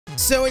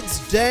So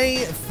it's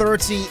day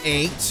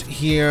 38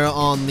 here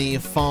on the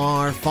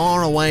far,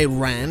 far away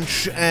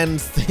ranch,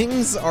 and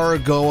things are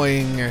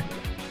going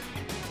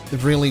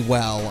really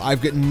well.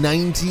 I've got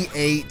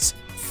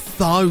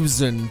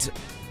 98,000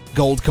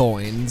 gold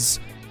coins,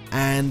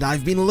 and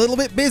I've been a little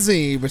bit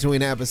busy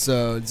between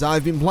episodes.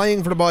 I've been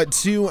playing for about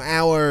 2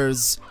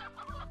 hours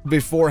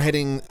before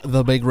hitting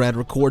the big red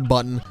record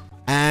button,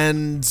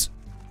 and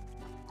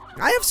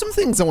I have some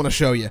things I want to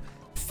show you.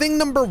 Thing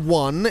number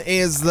one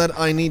is that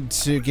I need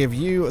to give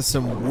you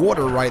some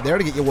water right there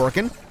to get you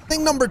working.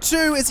 Thing number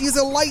two is use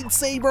a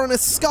lightsaber and a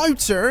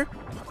scouter,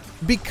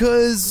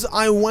 because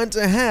I went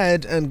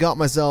ahead and got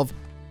myself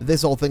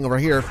this whole thing over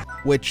here,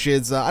 which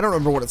is, I don't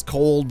remember what it's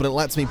called, but it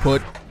lets me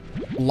put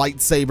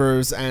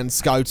lightsabers and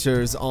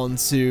scouters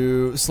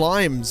onto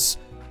slimes,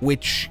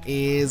 which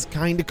is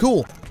kind of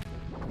cool.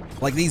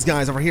 Like these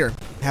guys over here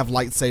have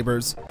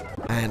lightsabers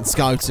and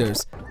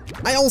scouters.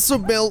 I also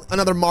built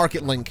another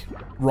market link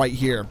right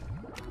here.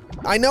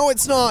 I know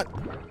it's not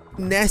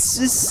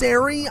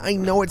necessary, I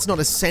know it's not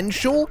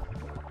essential,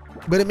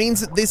 but it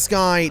means that this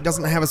guy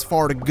doesn't have as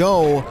far to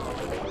go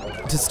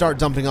to start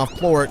dumping off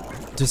plort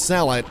to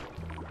sell it,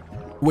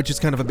 which is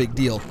kind of a big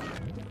deal.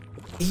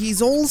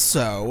 He's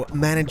also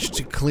managed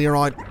to clear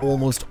out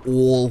almost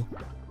all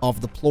of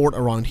the plort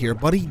around here,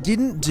 but he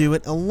didn't do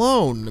it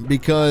alone,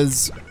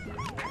 because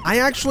I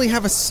actually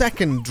have a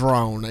second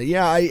drone.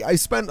 Yeah, I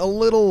spent a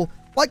little...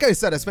 Like I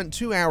said, I spent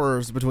 2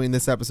 hours between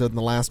this episode and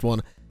the last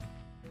one.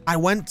 I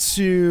went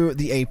to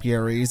the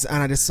apiaries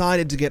and I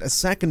decided to get a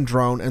second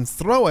drone and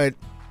throw it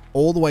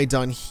all the way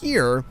down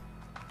here,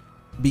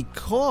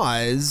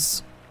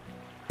 because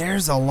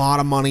there's a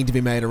lot of money to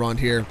be made around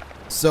here.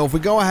 So if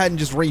we go ahead and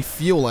just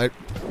refuel it,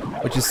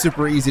 which is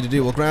super easy to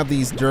do, we'll grab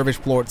these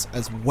dervish plorts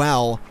as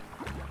well.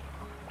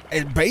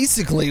 And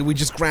basically, we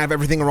just grab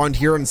everything around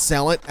here and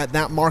sell it at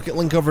that market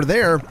link over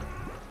there.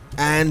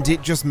 And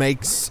it just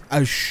makes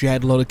a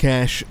shed load of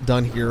cash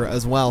done here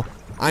as well.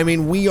 I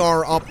mean, we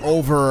are up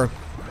over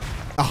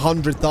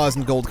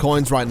 100,000 gold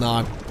coins right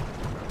now.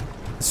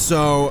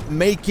 So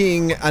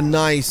making a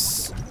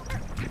nice,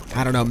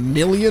 I don't know,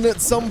 million at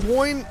some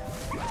point,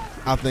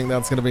 I think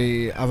that's gonna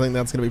be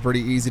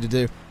pretty easy to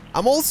do.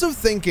 I'm also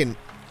thinking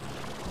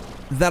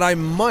that I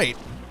might,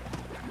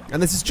 and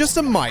this is just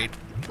a might,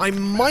 I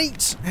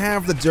might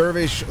have the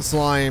dervish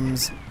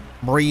slimes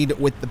breed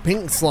with the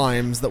pink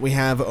slimes that we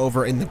have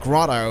over in the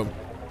grotto.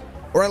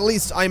 Or at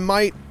least I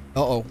might...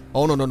 Uh-oh.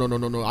 Oh,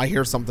 no. I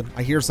hear something.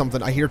 I hear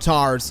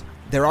tars.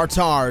 There are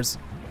tars.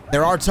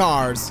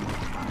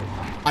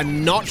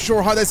 I'm not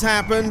sure how this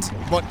happened,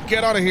 but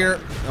get out of here.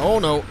 Oh,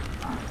 no.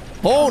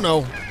 Oh,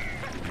 no.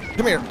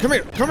 Come here.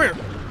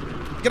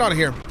 Get out of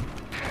here.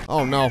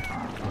 Oh, no.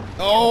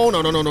 Oh,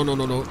 no. No.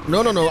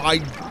 I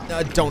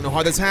don't know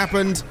how this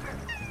happened.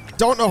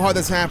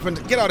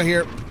 Get out of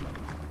here.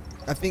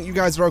 I think you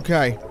guys are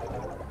okay.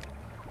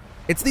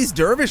 It's these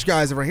dervish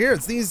guys over here.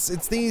 It's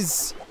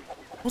these...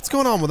 What's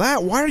going on with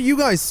that? Why are you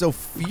guys so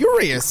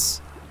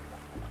furious?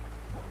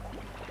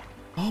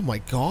 Oh my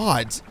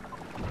god.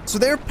 So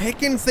they're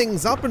picking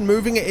things up and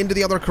moving it into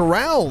the other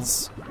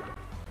corrals.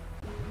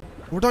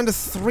 We're down to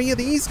 3 of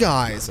these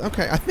guys.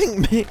 Okay, I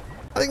think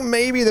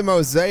maybe the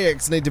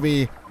mosaics need to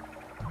be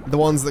the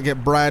ones that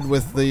get bred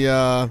with the,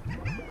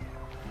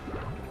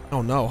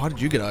 Oh no, how did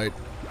you get out?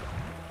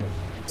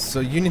 So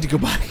you need to go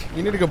back.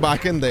 You need to go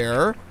back in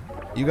there.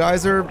 You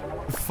guys are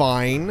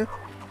fine.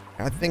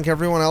 I think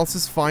everyone else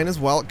is fine as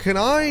well. Can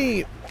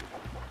I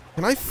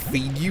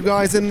feed you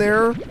guys in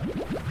there?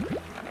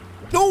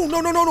 No. No,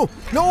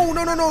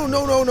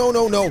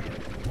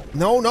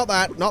 not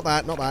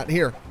that.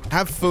 Here,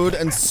 have food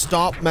and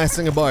stop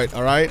messing about,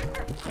 all right?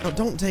 No,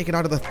 don't take it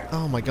out of the...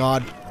 Oh my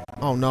god.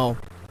 Oh no.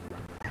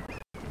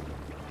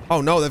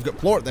 Oh no, they've got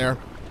plort there.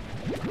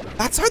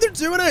 That's how they're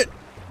doing it.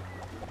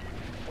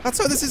 That's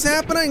how this is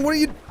happening. What are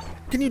you...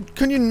 Can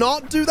you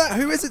not do that?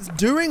 Who is it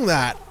doing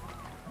that?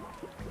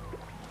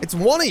 It's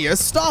one of you.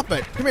 Stop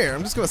it. Come here.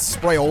 I'm just going to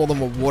spray all of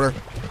them with water.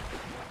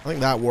 I think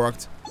that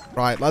worked.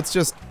 Right, let's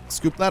just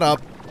scoop that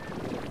up.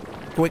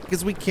 Quick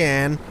as we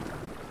can.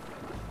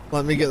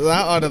 Let me get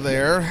that out of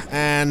there.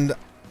 And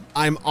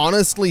I'm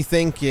honestly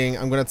thinking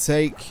I'm going to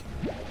take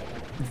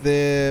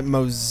the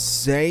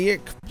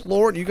mosaic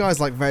plort. You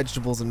guys like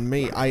vegetables and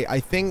meat. I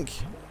think...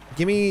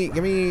 Give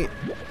me...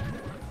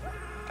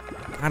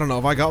 I don't know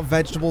if I got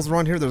vegetables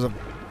around here. There's a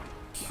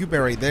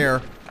cuberry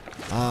there.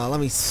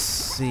 Let me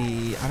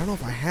see. I don't know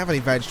if I have any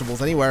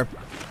vegetables anywhere.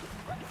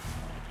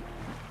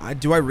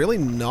 Do I really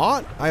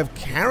not? I have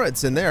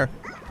carrots in there.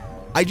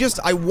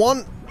 I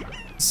want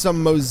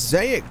some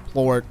mosaic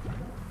plort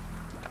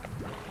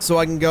so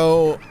I can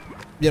go,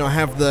 you know,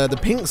 have the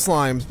pink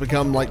slimes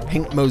become like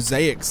pink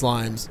mosaic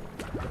slimes.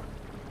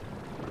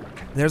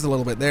 There's a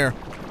little bit there.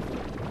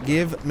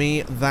 Give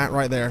me that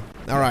right there.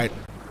 All right.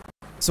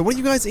 So what do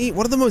you guys eat?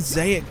 What do the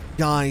mosaic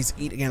guys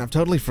eat again? I've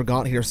totally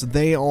forgot here. So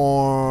they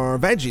are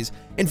veggies.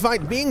 In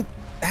fact,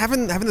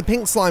 having the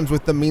pink slimes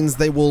with them means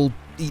they will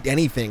eat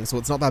anything, so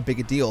it's not that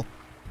big a deal.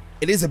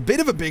 It is a bit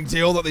of a big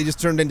deal that they just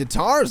turned into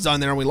tars down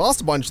there and we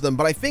lost a bunch of them,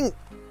 but I think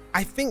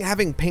I think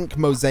having pink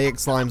mosaic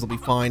slimes will be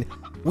fine.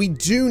 We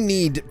do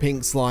need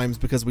pink slimes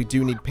because we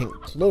do need pink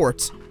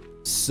plort.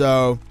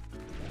 So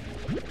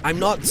I'm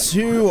not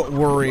too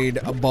worried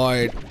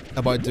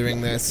about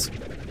doing this.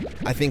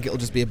 I think it'll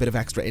just be a bit of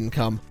extra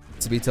income,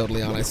 to be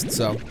totally honest.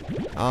 So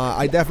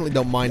I definitely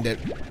don't mind it.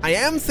 I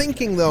am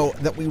thinking, though,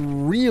 that we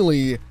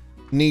really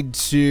need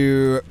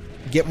to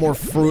get more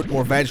fruit,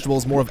 more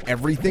vegetables, more of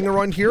everything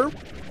around here.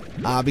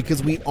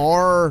 Because we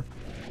are,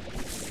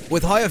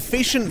 with how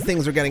efficient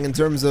things are getting in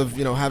terms of,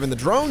 you know, having the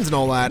drones and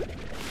all that,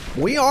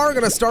 we are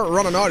going to start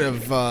running out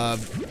of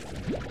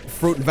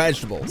fruit and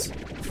vegetables.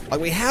 Like,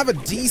 we have a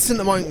decent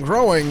amount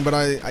growing, but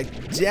I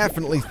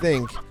definitely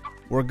think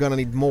we're going to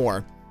need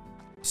more.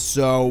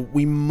 So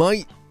we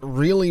might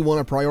really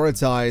want to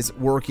prioritize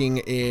working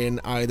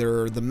in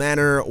either the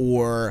manor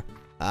or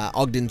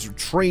Ogden's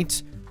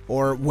Retreat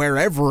or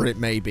wherever it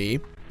may be.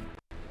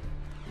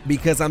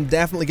 Because I'm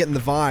definitely getting the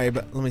vibe.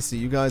 Let me see.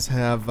 You guys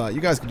have,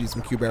 you guys could use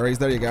some Q-berries.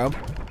 There you go.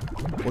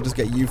 We'll just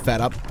get you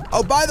fed up.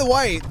 Oh, by the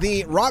way,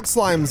 the rock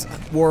slimes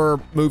were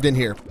moved in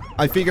here.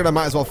 I figured I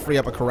might as well free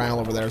up a corral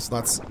over there, so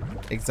that's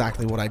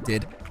exactly what I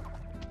did.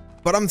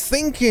 But I'm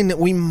thinking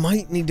we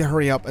might need to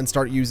hurry up and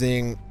start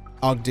using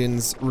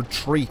Ogden's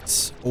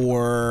Retreat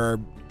or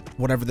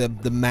whatever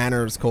the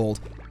manor is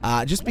called.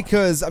 Just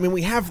because, I mean,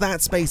 we have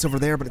that space over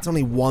there, but it's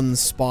only one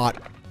spot.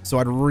 So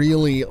I'd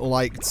really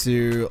like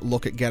to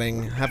look at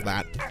getting,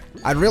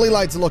 I'd really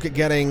like to look at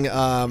getting,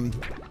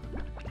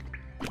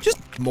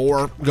 just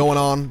more going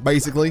on,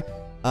 basically.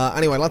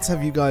 Anyway, let's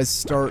have you guys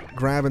start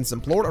grabbing some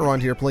plort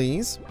around here,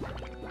 please.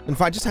 In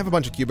fact, just have a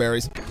bunch of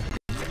Q-berries.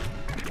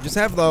 Just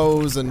have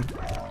those, and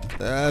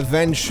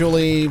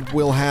eventually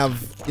we'll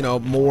have, you know,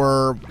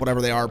 more,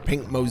 whatever they are,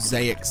 pink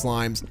mosaic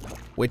slimes,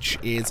 which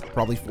is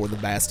probably for the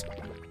best.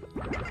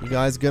 You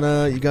guys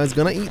gonna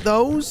eat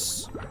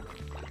those?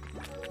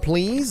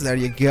 Please, there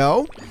you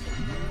go.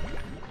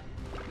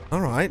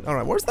 Alright,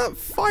 where's that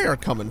fire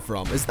coming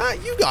from? Is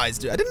that you guys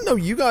do? I didn't know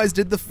you guys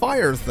did the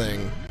fire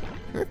thing.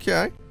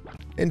 Okay.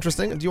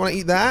 Interesting. Do you want to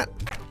eat that?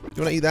 Do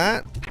you want to eat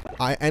that?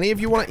 Any of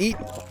you want to eat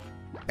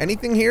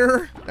anything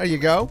here? There you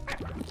go.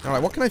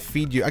 Alright, what can I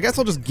feed you? I guess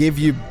I'll just give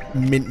you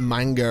mint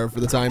mango for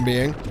the time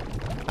being.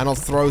 And I'll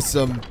throw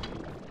some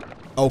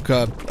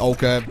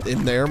Oka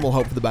in there, and we'll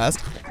hope for the best.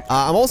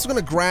 I'm also going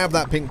to grab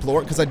that pink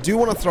plort, because I do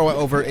want to throw it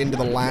over into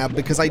the lab,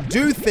 because I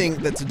do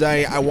think that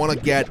today I want to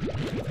get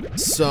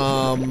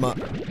some...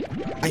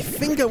 I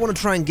think I want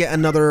to try and get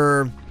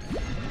another...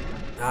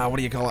 what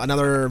do you call it?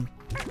 Another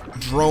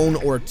drone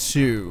or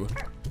two.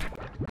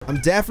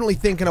 I'm definitely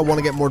thinking I want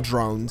to get more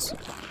drones.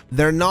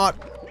 They're not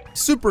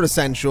super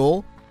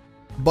essential,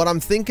 but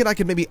I'm thinking I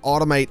could maybe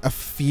automate a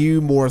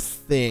few more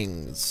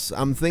things.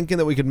 I'm thinking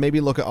that we could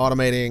maybe look at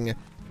automating...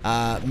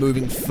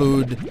 moving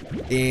food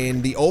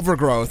in the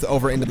overgrowth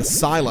over into the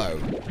silo.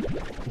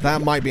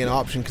 That might be an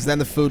option, because then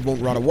the food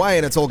won't run away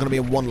and it's all going to be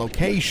in one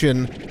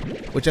location,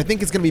 which I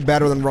think is going to be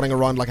better than running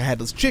around like a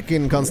headless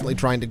chicken, constantly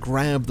trying to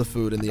grab the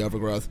food in the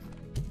overgrowth.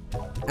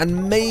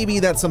 And maybe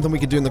that's something we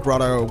could do in the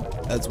grotto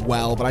as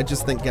well, but I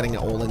just think getting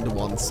it all into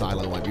one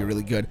silo might be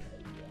really good.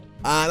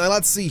 Now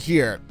let's see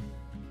here.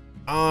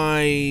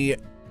 I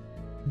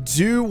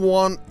do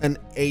want an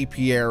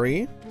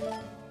apiary.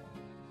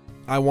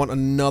 I want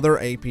another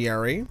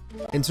apiary.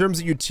 In terms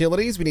of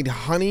utilities, we need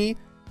honey,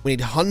 we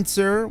need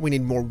hunter, we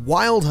need more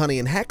wild honey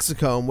and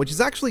hexacomb, which is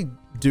actually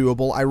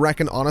doable. I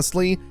reckon,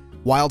 honestly,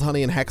 wild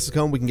honey and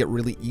hexacomb we can get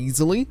really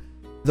easily.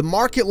 The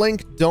market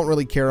link, don't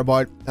really care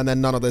about, and then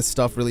none of this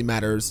stuff really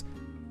matters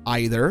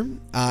either.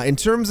 In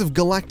terms of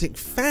galactic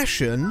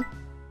fashion,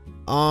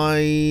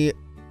 I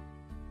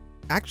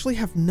actually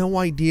have no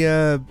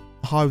idea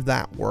how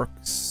that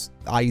works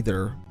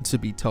either, to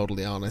be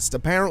totally honest.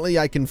 Apparently,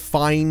 I can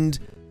find...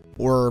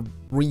 or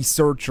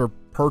research or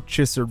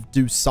purchase or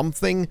do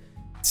something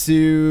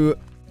to,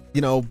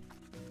 you know,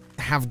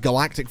 have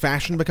galactic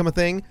fashion become a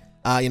thing.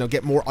 You know,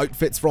 get more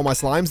outfits for all my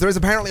slimes. There is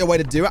apparently a way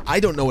to do it. I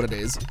don't know what it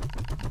is.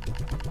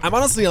 I'm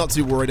honestly not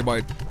too worried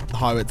about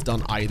how it's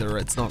done either.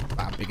 It's not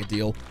that big a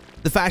deal.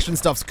 The fashion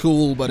stuff's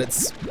cool, but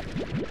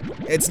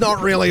it's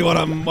not really what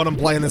I'm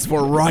playing this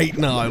for right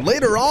now.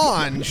 Later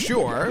on,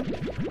 sure.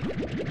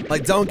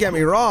 Like, don't get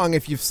me wrong,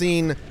 if you've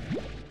seen...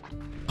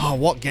 Oh,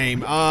 what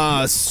game?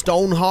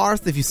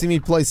 Stonehearth. If you see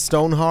me play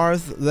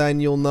Stonehearth, then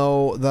you'll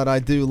know that I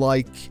do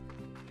like,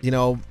 you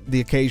know,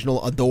 the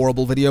occasional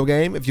adorable video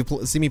game. If you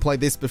see me play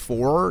this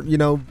before, you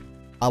know,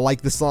 I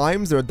like the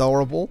slimes. They're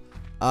adorable.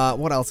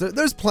 What else?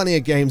 There's plenty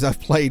of games I've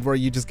played where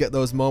you just get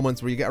those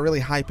moments where you get a really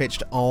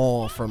high-pitched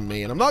awe from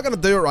me. And I'm not going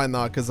to do it right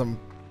now because to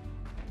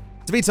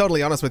be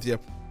totally honest with you,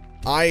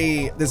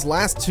 this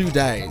last 2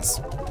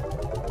 days,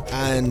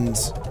 and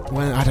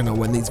when, I don't know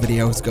when these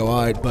videos go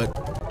out, but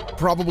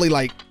probably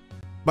like,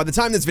 by the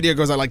time this video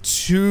goes out, like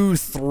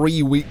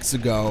 2-3 weeks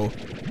ago,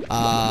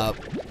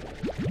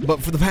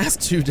 But for the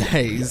past 2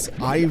 days,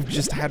 I've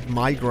just had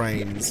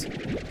migraines.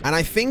 And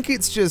I think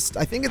it's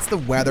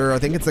the weather. I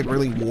think it's like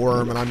really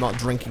warm and I'm not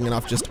drinking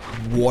enough just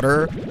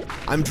water.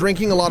 I'm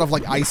drinking a lot of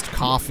like iced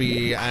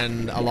coffee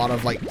and a lot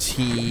of like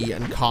tea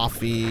and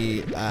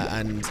coffee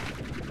and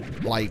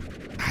like,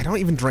 I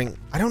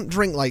don't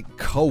drink like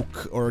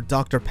Coke or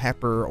Dr.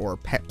 Pepper or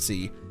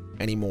Pepsi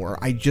anymore.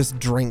 I just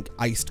drink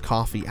iced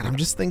coffee and I'm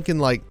just thinking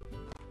like,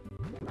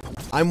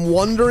 I'm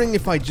wondering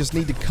if I just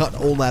need to cut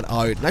all that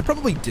out, and I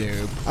probably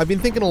do. I've been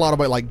thinking a lot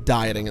about like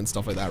dieting and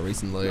stuff like that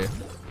recently,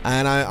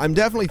 and I'm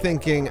definitely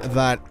thinking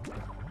that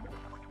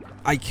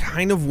I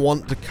kind of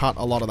want to cut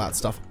a lot of that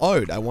stuff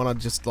out. I want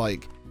to just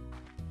like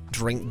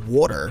drink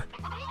water,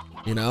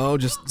 you know,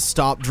 just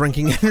stop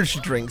drinking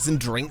energy drinks and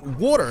drink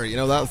water, you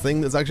know, that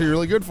thing that's actually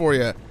really good for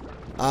you.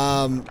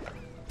 And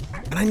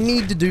I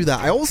need to do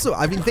that.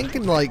 I've been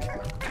thinking like,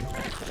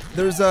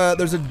 there's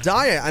a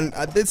diet, and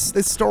this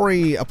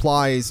story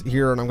applies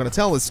here, and I'm going to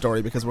tell this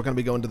story because we're going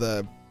to be going to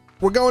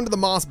the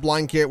moss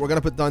blanket. We're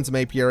going to put down some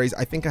apiaries.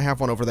 I think I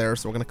have one over there,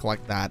 so we're going to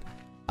collect that.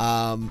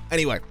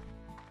 Anyway,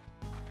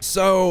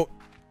 so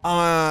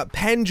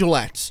Penn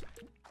Jillette,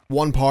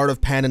 one part of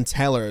Penn and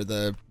Teller,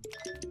 the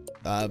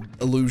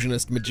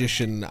illusionist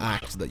magician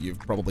act that you've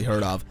probably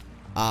heard of,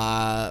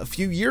 a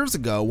few years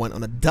ago went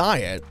on a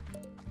diet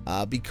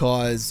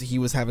because he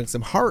was having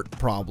some heart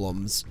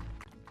problems.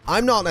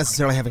 I'm not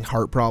necessarily having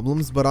heart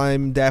problems, but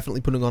I'm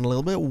definitely putting on a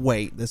little bit of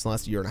weight this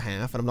last year and a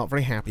half, and I'm not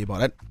very happy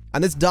about it.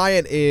 And this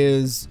diet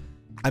is,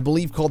 I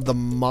believe, called the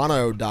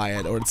mono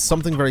diet, or it's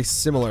something very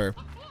similar.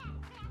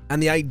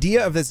 And the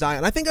idea of this diet,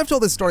 and I think I've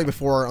told this story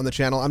before on the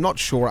channel, I'm not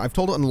sure, I've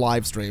told it in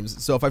live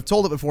streams, so if I've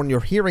told it before and you're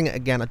hearing it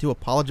again, I do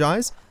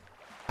apologize.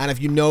 And if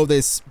you know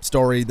this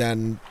story,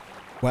 then,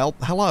 well,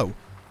 hello.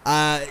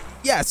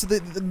 Yeah, so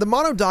the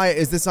mono diet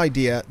is this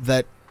idea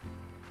that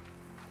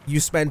you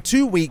spend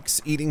 2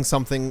 weeks eating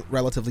something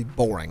relatively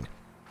boring,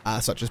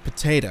 such as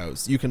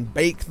potatoes. You can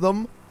bake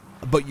them,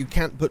 but you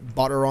can't put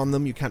butter on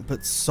them. You can't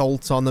put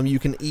salt on them. You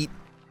can eat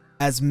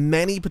as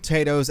many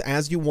potatoes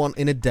as you want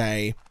in a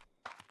day,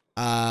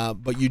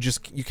 but you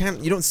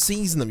don't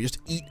season them. You just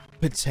eat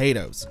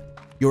potatoes.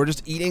 You're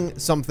just eating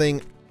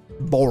something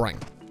boring.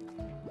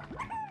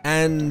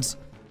 And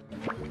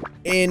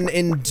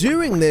in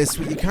doing this,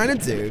 what you kind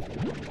of do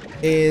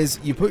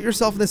is you put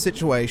yourself in a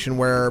situation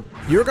where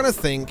you're going to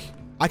think,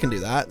 I can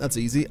do that. That's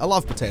easy. I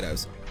love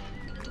potatoes.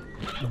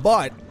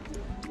 But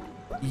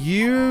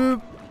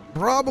you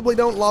probably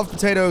don't love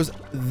potatoes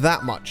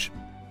that much.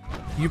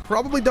 You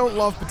probably don't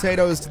love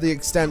potatoes to the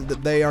extent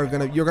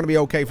that you're gonna be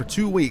okay for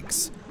 2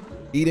 weeks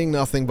eating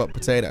nothing but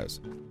potatoes.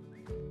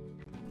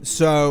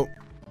 So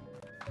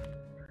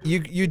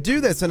you do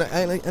this, and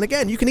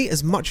again, you can eat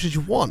as much as you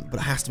want, but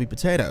it has to be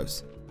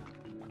potatoes.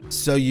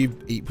 So you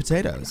eat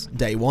potatoes.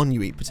 Day 1,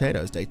 you eat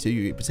potatoes. Day 2,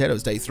 you eat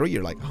potatoes. Day 3,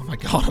 you're like, oh my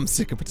god, I'm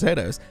sick of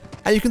potatoes.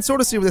 And you can sort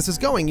of see where this is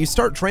going. You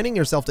start training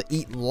yourself to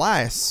eat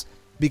less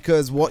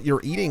because what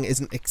you're eating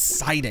isn't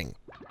exciting,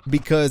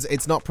 because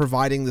it's not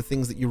providing the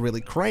things that you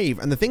really crave.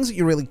 And the things that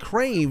you really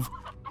crave,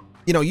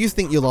 you know, you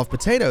think you love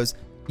potatoes.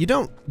 You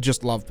don't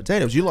just love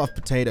potatoes. You love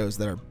potatoes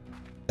that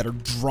are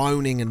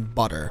drowning in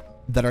butter,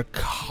 that are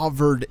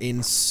covered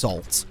in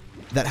salt,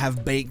 that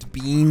have baked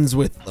beans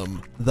with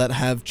them, that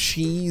have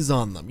cheese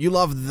on them. You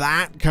love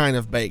that kind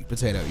of baked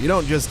potato. You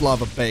don't just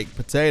love a baked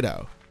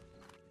potato.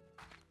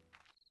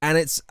 And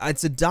it's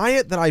a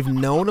diet that I've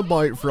known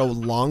about for a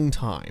long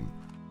time,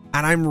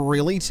 and I'm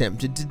really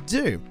tempted to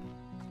do,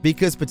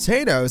 because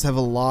potatoes have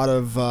a lot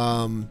of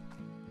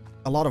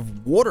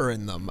water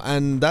in them,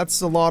 and that's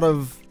a lot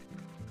of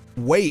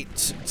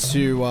weight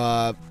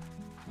to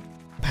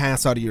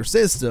pass out of your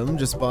system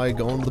just by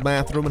going to the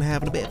bathroom and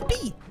having a bit of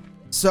pee.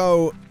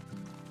 So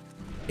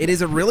it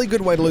is a really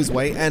good way to lose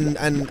weight,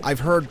 and I've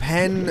heard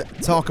Penn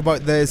talk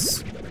about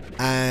this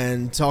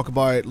and talk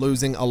about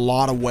losing a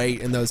lot of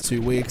weight in those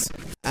 2 weeks.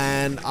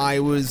 And I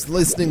was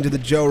listening to the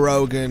Joe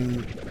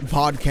Rogan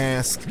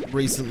podcast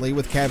recently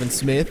with Kevin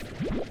Smith,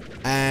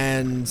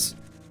 and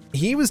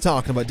he was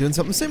talking about doing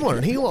something similar,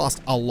 and he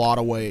lost a lot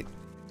of weight.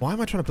 Why am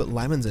I trying to put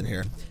lemons in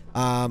here?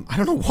 I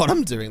don't know what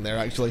I'm doing there,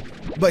 actually.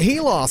 But he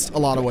lost a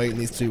lot of weight in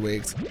these 2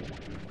 weeks.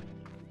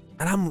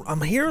 And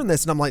I'm hearing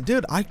this, and I'm like,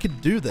 dude, I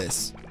could do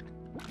this,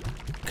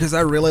 because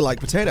I really like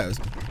potatoes.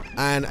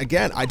 And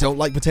again, I don't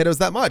like potatoes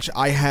that much.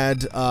 I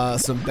had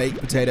some baked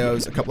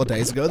potatoes a couple of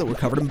days ago that were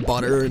covered in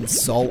butter and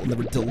salt, and they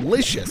were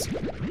delicious.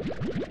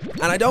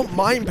 And I don't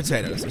mind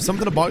potatoes. There's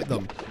something about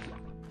them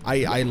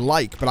I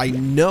like, but I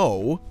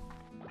know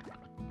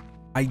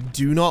I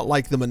do not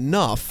like them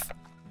enough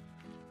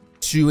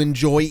to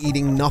enjoy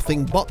eating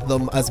nothing but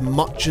them as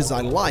much as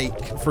I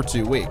like for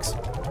 2 weeks.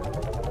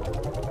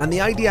 And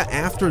the idea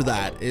after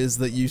that is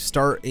that you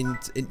start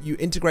you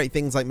integrate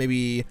things like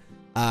maybe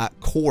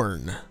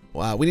corn.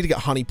 We need to get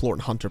honey plort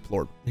and hunter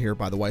plort here,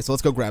 by the way, so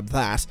let's go grab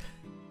that.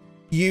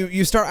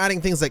 You start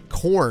adding things like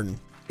corn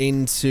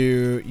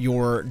into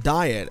your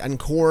diet, and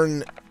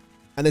corn,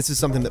 and this is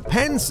something that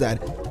Penn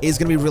said, is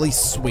going to be really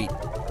sweet.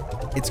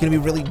 It's going to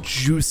be really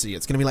juicy.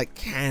 It's going to be like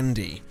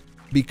candy.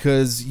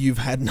 because you've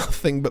had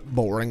nothing but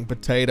boring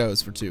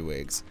potatoes for 2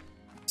 weeks.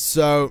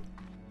 So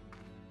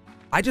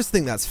I just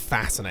think that's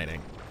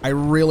fascinating. I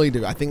really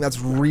do. I think that's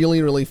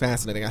really, really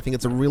fascinating. I think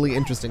it's a really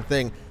interesting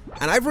thing.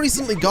 And I've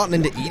recently gotten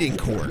into eating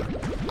corn.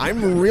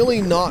 I'm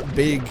really not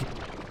big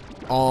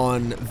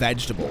on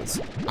vegetables.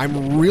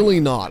 I'm really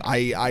not.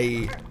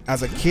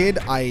 As a kid,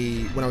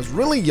 when I was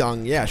really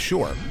young, yeah,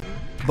 sure.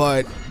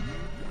 But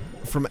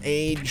from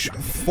age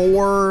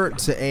 4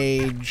 to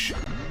age,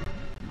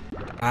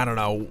 I don't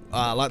know,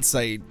 let's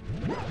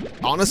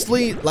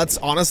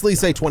honestly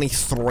say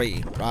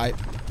 23, right?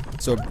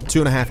 So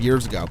 2.5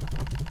 years ago,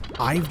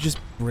 I've just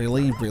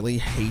really, really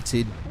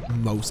hated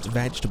most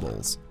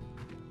vegetables.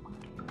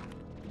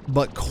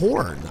 But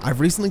corn, I've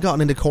recently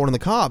gotten into corn on the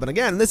cob. And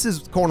again, this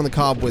is corn on the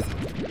cob with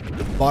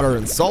butter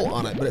and salt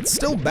on it, but it's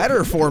still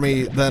better for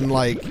me than,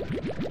 like,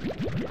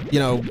 you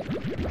know,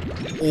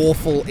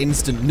 awful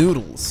instant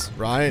noodles,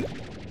 right?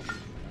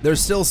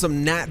 There's still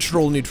some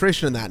natural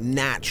nutrition in that,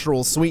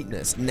 natural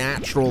sweetness,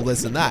 natural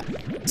this and that.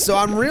 So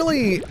I'm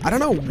really, I don't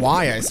know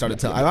why I started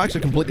to, I've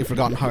actually completely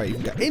forgotten how I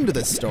even got into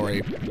this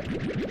story.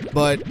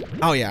 But,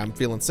 oh yeah, I'm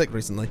feeling sick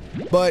recently.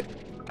 But,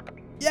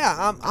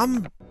 yeah,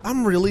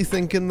 I'm really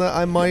thinking that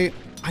I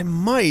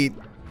might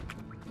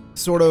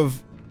sort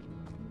of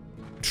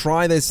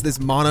try this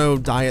mono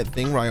diet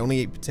thing where I only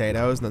eat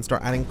potatoes and then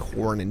start adding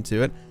corn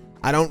into it.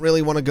 I don't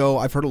really want to go,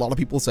 I've heard a lot of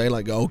people say,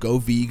 like, oh, go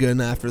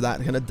vegan after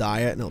that kind of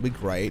diet and it'll be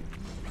great.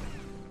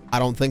 I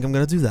don't think I'm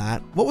going to do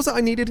that. What was it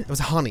I needed? It was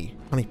honey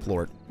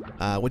plort,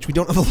 which we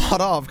don't have a lot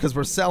of because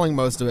we're selling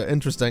most of it.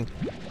 Interesting.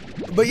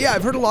 But yeah,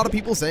 I've heard a lot of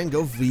people saying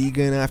go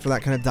vegan after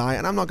that kind of diet,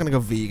 and I'm not going to go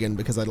vegan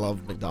because I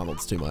love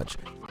McDonald's too much.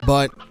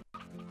 But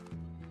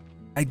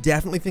I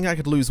definitely think I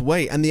could lose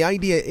weight, and the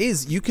idea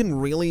is you can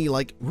really,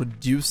 like,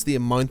 reduce the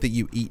amount that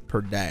you eat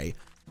per day.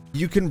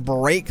 You can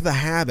break the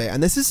habit,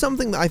 and this is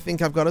something that I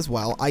think I've got as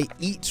well. I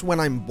eat when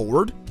I'm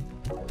bored.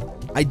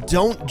 I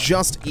don't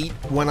just eat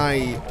when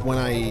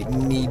I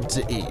need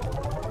to eat,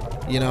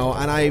 you know.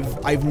 And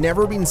I've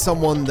never been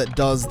someone that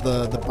does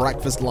the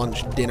breakfast,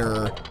 lunch,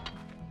 dinner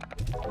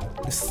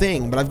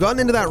thing, but I've gotten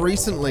into that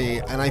recently,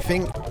 and I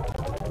think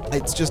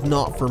it's just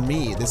not for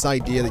me. This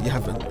idea that you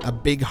have a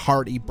big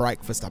hearty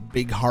breakfast, a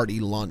big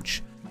hearty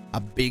lunch, a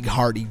big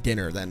hearty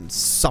dinner, then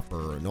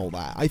supper and all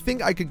that. I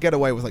think I could get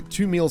away with like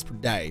 2 meals per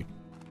day,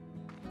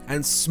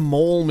 and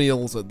small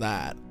meals at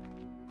that.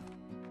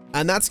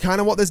 And that's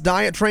kind of what this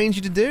diet trains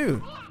you to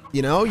do.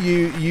 You know,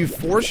 you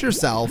force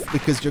yourself,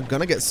 because you're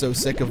gonna get so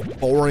sick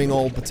of boring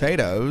old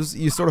potatoes,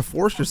 you sort of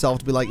force yourself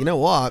to be like, you know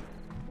what?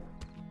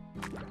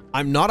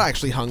 I'm not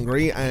actually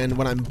hungry, and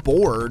when I'm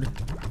bored,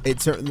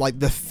 it's like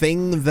the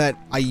thing that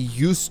I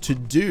used to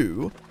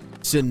do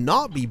to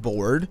not be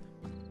bored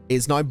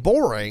is now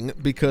boring,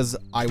 because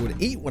I would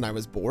eat when I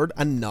was bored,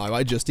 and now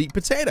I just eat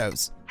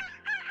potatoes.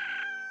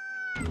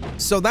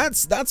 So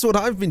that's what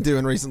I've been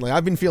doing recently.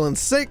 I've been feeling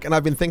sick, and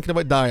I've been thinking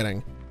about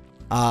dieting.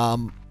 I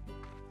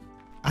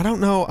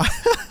don't know.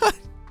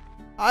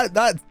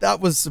 That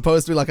was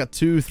supposed to be like a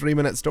 2-3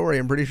 minute story.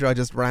 I'm pretty sure I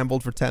just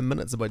rambled for 10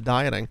 minutes about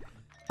dieting.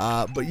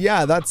 But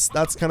yeah, that's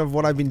kind of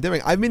what I've been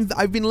doing. I've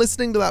been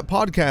listening to that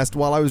podcast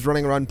while I was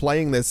running around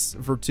playing this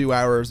for 2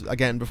 hours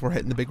again before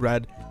hitting the big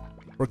red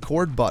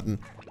record button.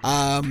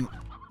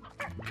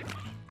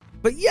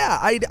 But yeah,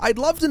 I'd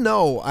love to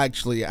know,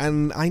 actually,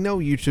 and I know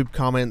YouTube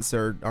comments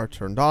are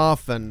turned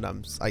off, and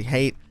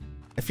I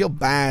feel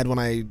bad when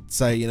I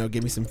say, you know,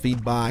 give me some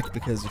feedback,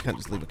 because you can't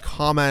just leave a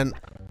comment.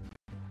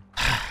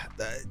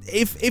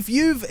 If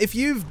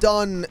you've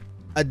done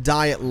a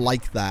diet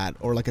like that,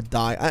 or like a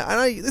diet,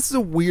 this is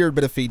a weird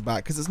bit of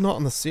feedback because it's not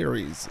in the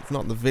series, it's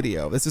not in the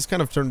video. This is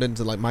kind of turned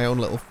into like my own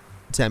little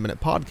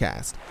 10-minute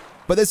podcast.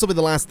 But this will be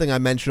the last thing I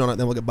mention on it,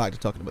 then we'll get back to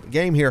talking about the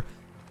game here.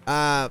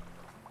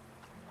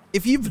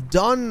 If you've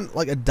done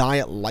like a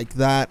diet like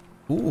that,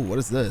 ooh, what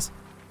is this?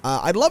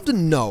 I'd love to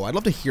know. I'd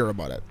love to hear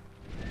about it.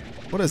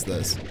 What is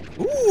this?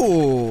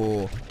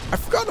 Ooh, I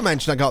forgot to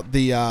mention I got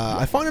the,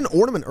 I found an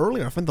ornament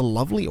earlier. I found the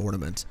lovely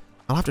ornament.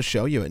 I'll have to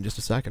show you it in just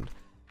a second.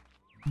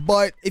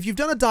 But if you've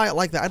done a diet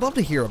like that, I'd love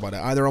to hear about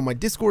it, either on my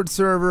Discord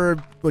server,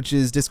 which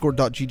is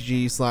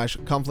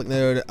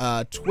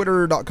discord.gg/ConflictNerd,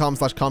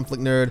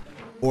 twitter.com/ConflictNerd,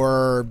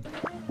 or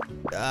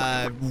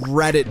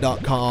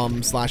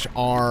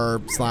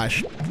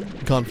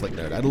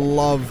reddit.com/r/ConflictNerd. I'd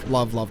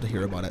love to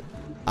hear about it.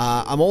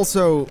 I'm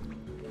also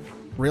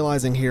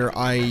realizing here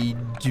I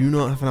do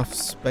not have enough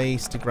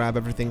space to grab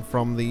everything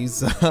from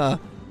these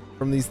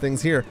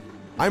things here.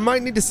 I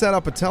might need to set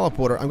up a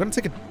teleporter. I'm gonna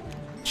take a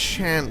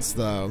chance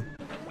though.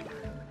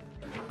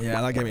 Yeah,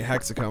 that gave me a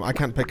hexacomb. I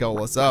can't pick all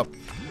this up.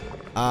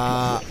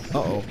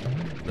 Uh-oh.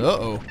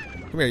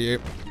 Come here, you.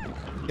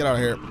 Get out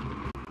of here.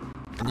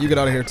 And you get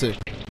out of here too.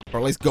 Or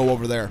at least go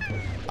over there.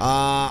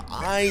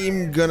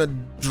 I'm gonna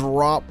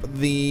drop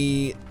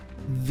the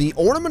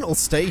ornament will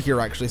stay here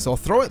actually, so I'll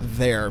throw it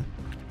there.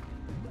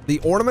 The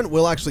ornament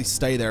will actually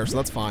stay there, so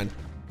that's fine.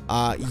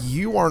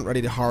 You aren't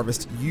ready to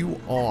harvest.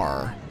 You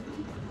are.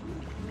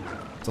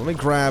 So let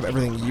me grab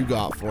everything you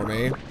got for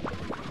me.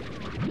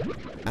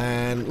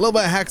 And a little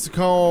bit of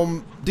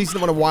hexacomb. decent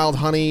amount of wild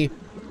honey.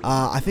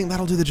 I think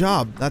that'll do the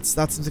job. That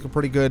seems like a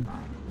pretty good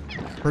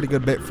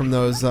bit from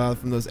those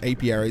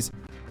apiaries.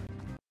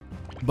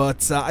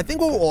 But I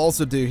think what we'll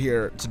also do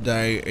here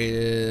today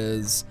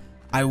is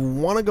I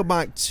want to go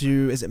back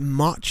to, is it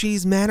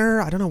Machi's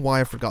Manor? I don't know why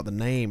I forgot the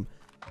name.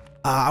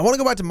 I want to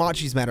go back to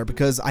Machi's Manor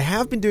because I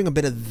have been doing a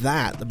bit of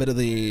that, a bit of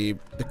the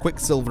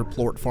Quicksilver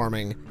plort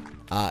farming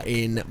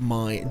in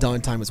my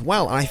downtime as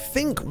well. And I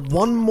think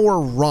one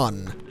more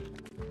run,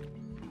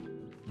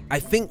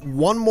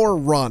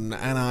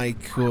 and I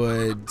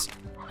could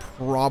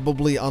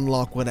probably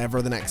unlock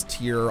whatever the next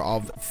tier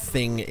of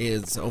thing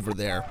is over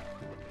there.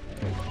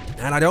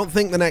 And I don't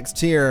think the next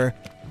tier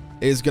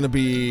is going to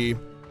be...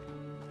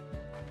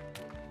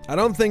 I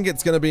don't think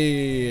it's going to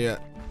be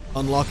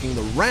unlocking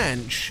the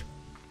ranch,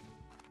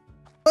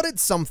 but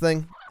it's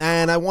something.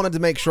 And I wanted to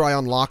make sure I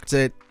unlocked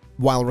it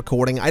while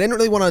recording. I didn't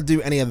really want to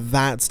do any of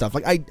that stuff.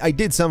 Like, I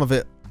did some of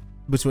it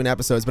between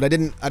episodes, but I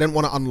didn't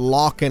want to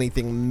unlock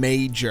anything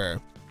major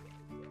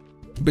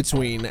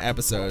between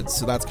episodes,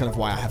 so that's kind of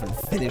why I haven't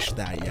finished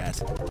that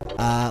yet.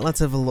 Let's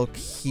have a look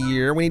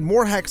here. We need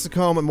more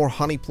hexacomb and more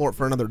honey plort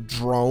for another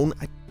drone.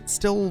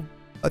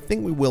 I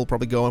think we will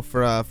probably go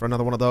for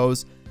another one of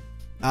those.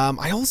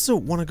 I also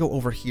want to go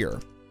over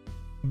here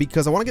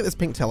because I want to get this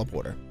pink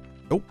teleporter.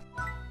 Oh,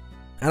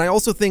 and I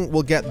also think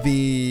we'll get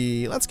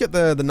let's get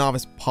the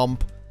novice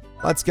pump.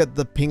 Let's get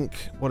the pink,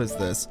 what is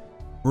this?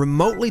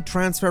 Remotely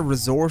transfer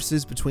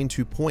resources between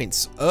 2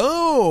 points.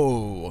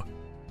 Oh!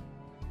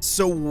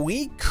 So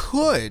we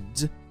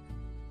could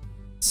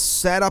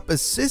set up a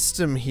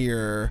system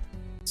here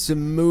to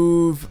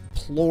move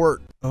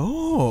plort.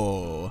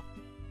 Oh.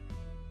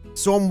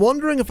 So I'm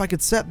wondering if I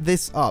could set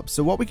this up.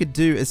 So what we could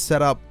do is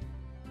set up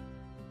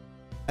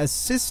a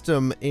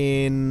system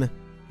in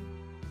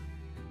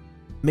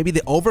maybe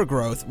the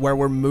Overgrowth where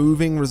we're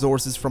moving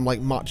resources from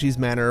like Machi's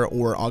Manor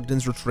or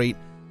Ogden's Retreat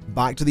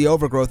back to the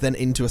Overgrowth, then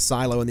into a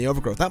silo in the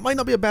Overgrowth. That might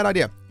not be a bad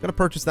idea. Gotta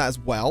purchase that as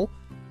well.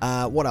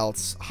 What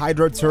else?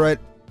 Hydro turret.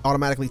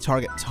 Automatically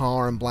target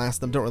tar and blast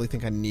them. Don't really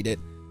think I need it.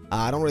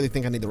 I don't really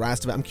think I need the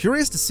rest of it. I'm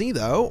curious to see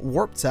though.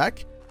 Warp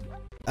tech.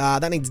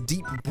 That needs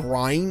deep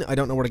brine. I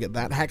don't know where to get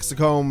that.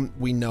 Hexacomb,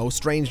 we know.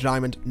 Strange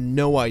diamond,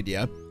 no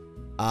idea.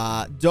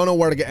 Don't know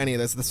where to get any of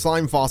this. The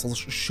slime fossils,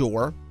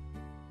 sure.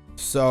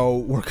 So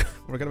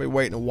we're gonna be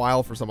waiting a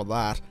while for some of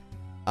that.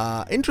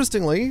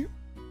 Interestingly,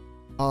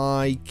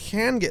 I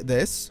can get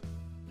this.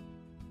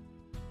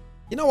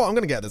 You know what? I'm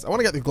gonna get this. I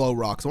want to get the glow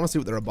rocks. I want to see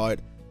what they're about.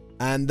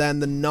 And then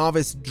the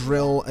novice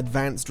drill,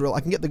 advanced drill. I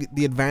can get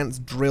the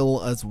advanced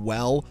drill as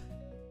well.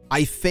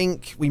 I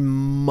think we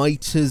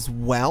might as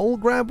well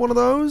grab one of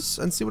those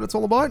and see what it's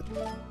all about.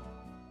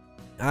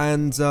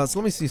 And so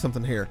let me see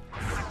something here.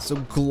 So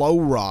glow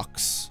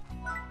rocks.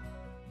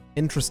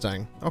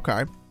 Interesting.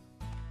 Okay.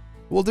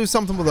 We'll do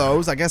something with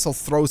those. I guess I'll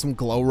throw some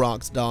glow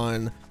rocks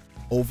down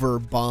over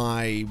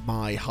by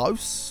my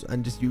house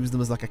and just use them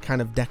as like a kind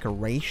of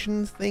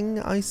decoration thing,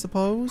 I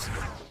suppose.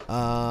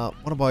 What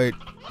about...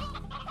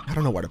 I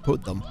don't know where to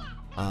put them.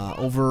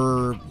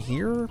 Over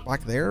here?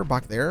 Back there?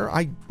 Back there?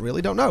 I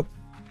really don't know.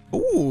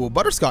 Ooh,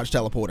 butterscotch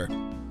teleporter.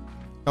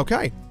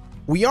 Okay.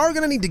 We are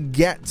going to need to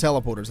get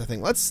teleporters, I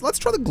think. Let's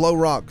try the glow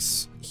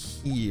rocks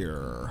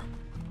here.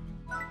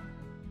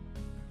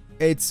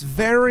 It's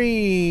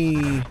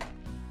very...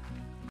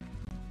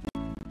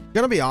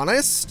 Gonna be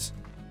honest,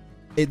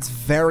 it's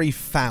very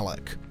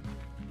phallic.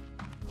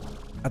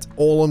 That's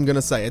all I'm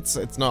gonna say.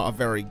 It's not a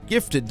very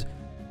gifted...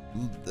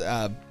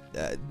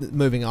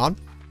 moving on.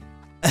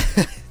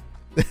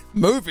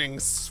 Moving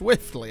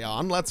swiftly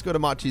on, let's go to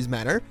Machi's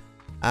Manor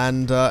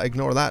and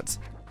ignore that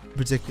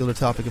particular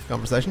topic of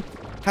conversation.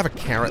 Have a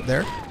carrot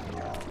there.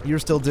 You're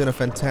still doing a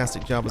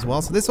fantastic job as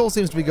well. So this all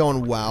seems to be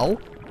going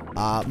well.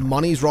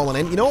 Money's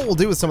rolling in. You know what we'll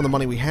do with some of the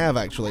money we have,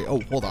 actually?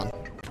 Oh, hold on.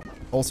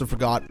 Also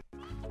forgot.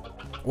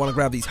 I want to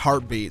grab these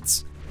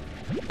heartbeats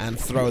and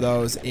throw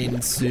those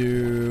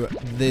into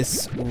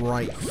this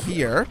right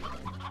here,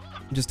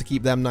 just to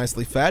keep them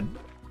nicely fed.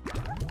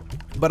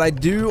 But I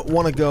do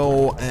want to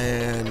go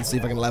and see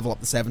if I can level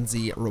up the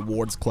 7Z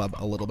Rewards Club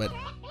a little bit.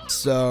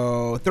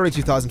 So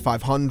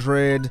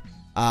 32,500,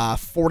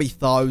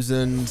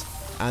 40,000,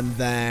 and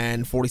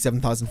then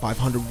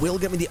 47,500 will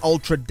get me the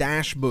Ultra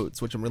Dash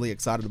boots, which I'm really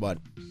excited about.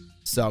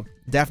 So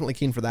definitely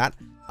keen for that.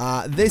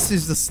 This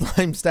is the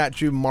Slime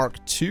Statue Mark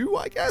II,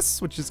 I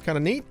guess, which is kind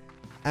of neat.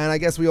 And I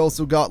guess we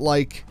also got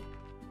like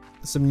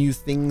some new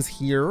things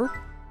here.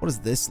 What does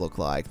this look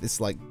like? This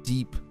like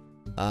deep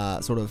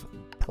sort of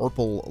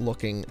purple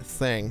looking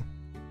thing.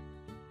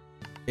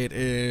 It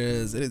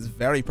is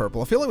very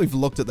purple. I feel like we've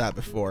looked at that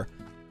before,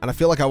 and I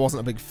feel like I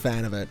wasn't a big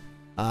fan of it.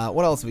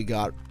 What else have we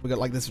got? We got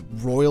like this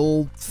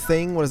royal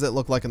thing. What does it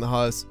look like in the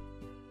house?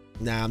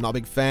 Nah, I'm not a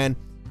big fan.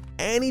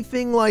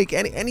 Anything like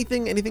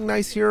anything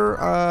nice here?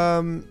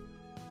 I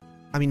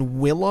mean,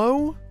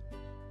 willow.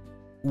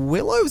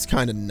 Willow's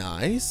kind of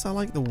nice. I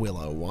like the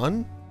willow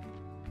one.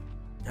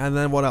 And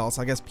then what else?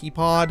 I guess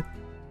Peapod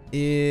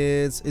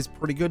is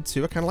pretty good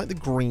too. I kind of like the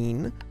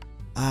green.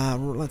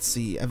 Let's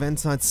see.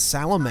 Eventside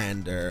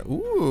salamander.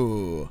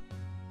 Ooh.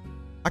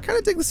 I kind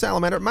of dig the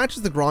salamander. It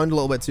matches the ground a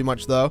little bit too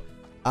much, though.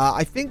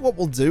 I think what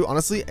we'll do,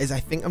 honestly, is I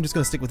think I'm just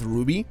going to stick with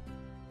ruby.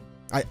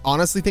 I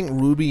honestly think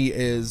ruby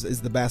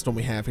is the best one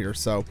we have here,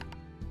 so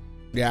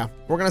yeah,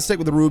 we're going to stick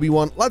with the ruby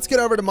one. Let's get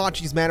over to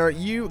Machi's Manor.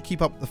 You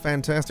keep up the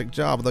fantastic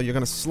job, though you're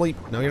going to sleep.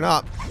 No, you're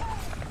not.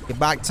 Get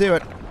back to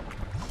it.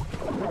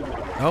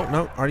 Oh,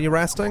 no. Are you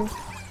resting?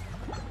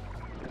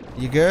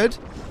 You good?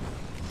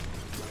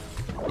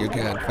 You're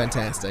good.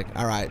 Fantastic.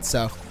 All right,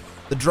 so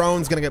the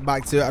drone's going to get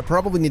back to it. I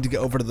probably need to get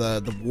over to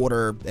the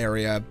water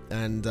area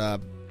and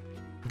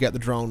get the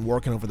drone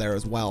working over there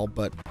as well,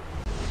 but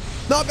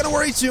not going to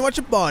worry too much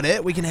about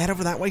it. We can head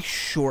over that way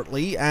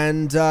shortly,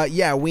 and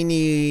yeah, we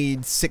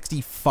need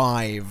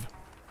 65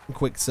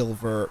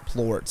 Quicksilver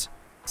plort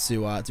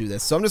to do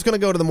this. So I'm just going to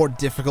go to the more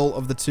difficult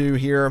of the two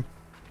here,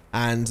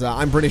 and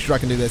I'm pretty sure I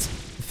can do this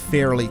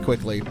fairly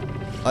quickly.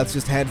 Let's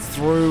just head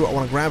through. I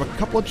want to grab a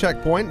couple of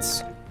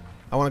checkpoints.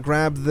 I want to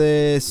grab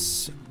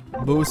this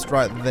boost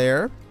right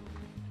there.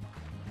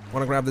 I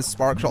want to grab this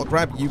spark shot. I'll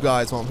grab you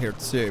guys while I'm here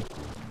too.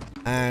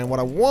 And what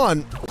I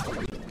want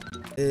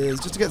is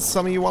just to get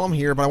some of you while I'm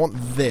here, but I want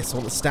this. I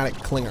want the static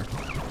clinger.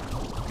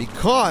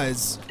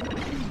 Because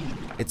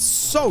it's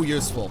so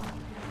useful.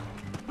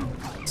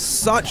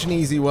 Such an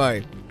easy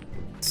way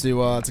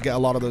to get a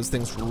lot of those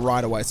things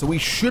right away. So we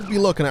should be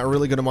looking at a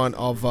really good amount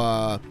of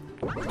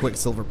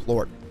Quicksilver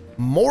plort.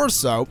 More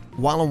so,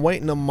 while I'm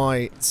waiting on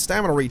my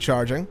stamina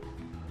recharging,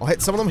 I'll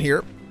hit some of them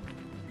here.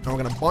 And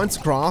we're going to bounce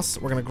across.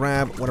 We're going to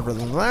grab whatever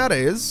that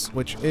is,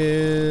 which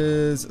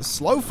is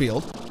Slow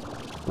Field,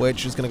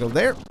 which is going to go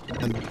there,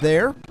 and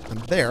there, and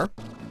there.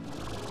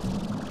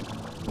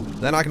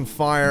 Then I can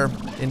fire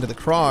into the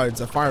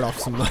crowds. I fired off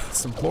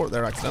some plort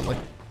there accidentally.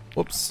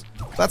 Whoops.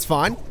 That's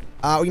fine.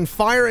 We can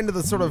fire into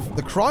the sort of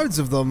the crowds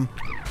of them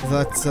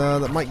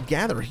that might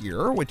gather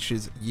here, which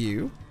is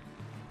you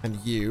and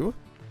you.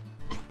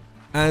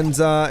 And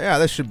yeah,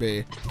 this should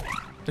be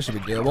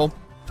doable.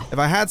 If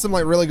I had some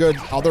like really good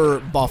other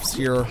buffs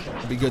here,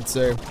 it'd be good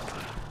too.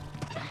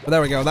 But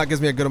there we go. That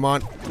gives me a good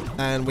amount,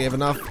 and we have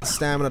enough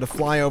stamina to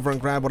fly over and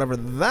grab whatever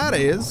that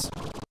is,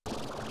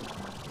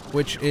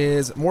 which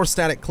is more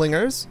static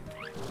clingers,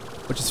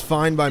 which is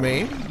fine by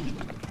me.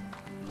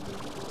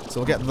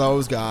 So we'll get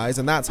those guys,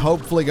 and that's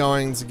hopefully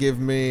going to give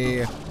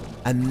me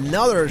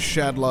another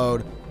shed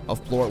load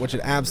of plort, which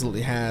it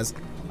absolutely has.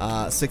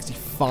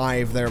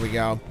 65. There we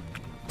go.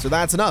 So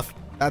that's enough.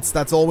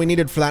 That's all we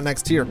needed for that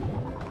next tier.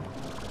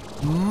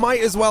 Might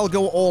as well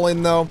go all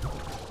in though.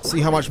 See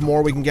how much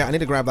more we can get. I need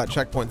to grab that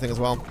checkpoint thing as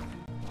well.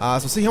 So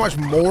see how much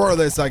more of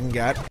this I can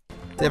get.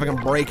 See if I can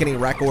break any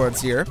records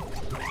here.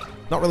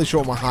 Not really sure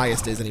what my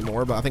highest is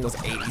anymore, but I think it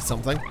was 80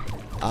 something.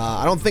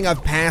 I don't think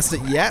I've passed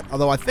it yet,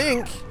 although I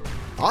think,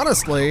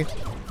 honestly,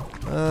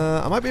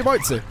 I might be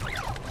about to.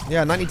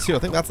 Yeah, 92. I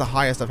think that's the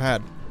highest I've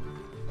had.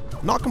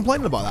 Not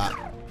complaining about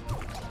that.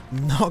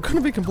 Not going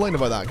to be complaining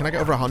about that. Can I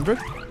get over 100?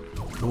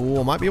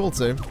 Oh, I might be able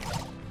to.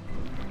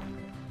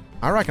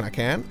 I reckon I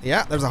can.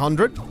 Yeah, there's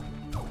 100.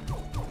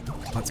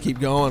 Let's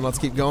keep going. Let's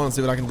keep going and see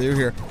what I can do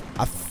here.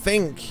 I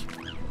think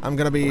I'm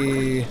going to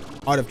be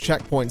out of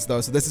checkpoints,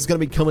 though, so this is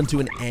going to be coming to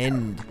an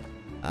end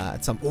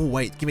at some... Oh,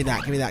 wait. Give me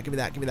that. Give me that. Give me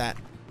that. Give me that.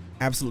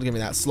 Absolutely give me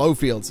that. Slow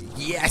fields.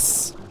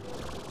 Yes!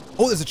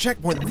 Oh, there's a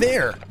checkpoint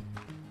there.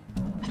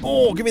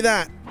 Oh, give me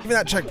that. Give me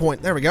that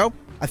checkpoint. There we go.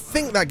 I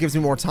think that gives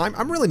me more time.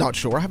 I'm really not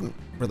sure. I haven't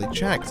really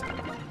checked,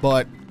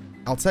 but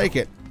I'll take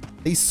it.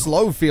 These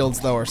slow fields,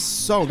 though, are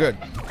so good.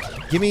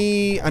 Give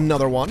me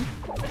another one.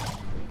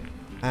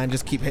 And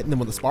just keep hitting them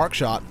with a spark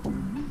shot.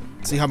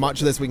 See how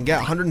much of this we can get.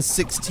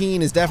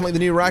 116 is definitely the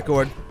new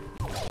record.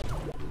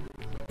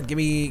 And give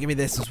me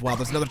this as well.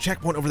 There's another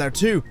checkpoint over there,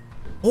 too.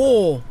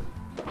 Oh,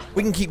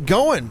 we can keep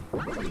going.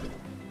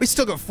 We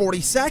still got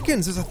 40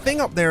 seconds. There's a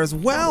thing up there as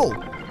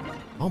well.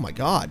 Oh, my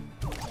God.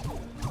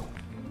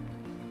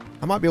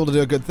 I might be able to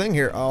do a good thing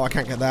here. Oh, I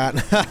can't get that.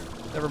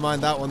 Never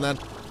mind that one then.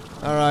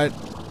 All right.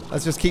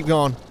 Let's just keep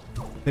going.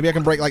 Maybe I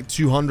can break like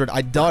 200.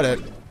 I doubt it.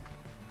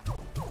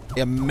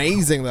 Be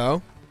amazing,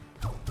 though.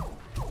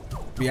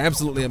 Be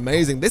absolutely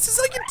amazing. This is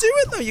how you do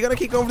it, though. You gotta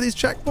keep going for these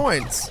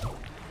checkpoints.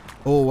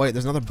 Oh, wait.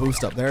 There's another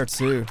boost up there,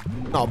 too.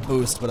 Not a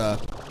boost, but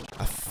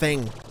a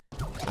thing.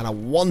 And I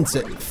want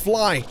it.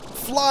 Fly.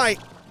 Fly.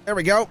 There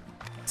we go.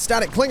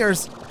 Static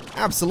clingers.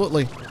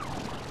 Absolutely.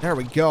 There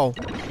we go.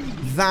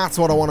 That's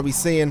what I want to be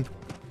seeing.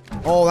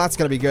 Oh, that's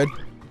gonna be good.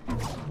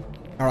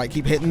 All right,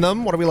 keep hitting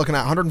them. What are we looking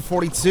at?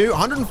 142?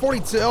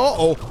 142.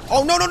 Uh-oh.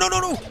 Oh, no, no, no,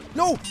 no, no.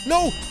 No,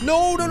 no,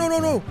 no, no, no, no,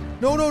 no.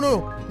 No, no,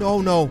 no.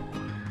 No, no.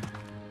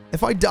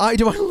 If I die,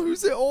 do I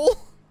lose it all?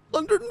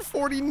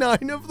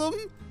 149 of them?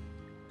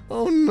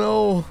 Oh,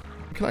 no.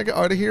 Can I get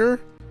out of here?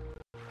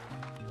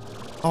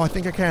 Oh, I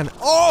think I can.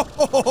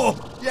 Oh,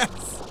 yes.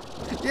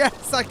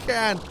 Yes, I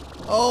can.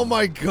 Oh,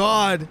 my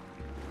God.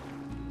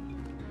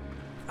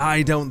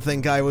 I don't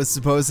think I was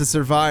supposed to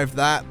survive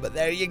that, but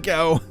there you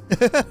go.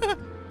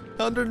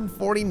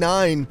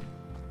 149.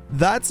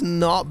 That's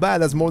not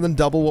bad. That's more than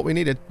double what we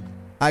needed.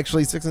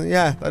 Actually,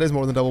 yeah, that is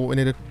more than double what we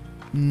needed.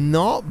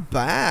 Not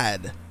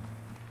bad.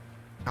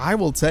 I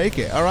will take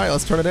it. All right,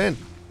 let's turn it in.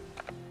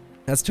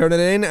 Let's turn it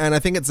in, and I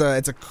think it's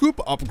a coop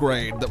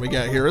upgrade that we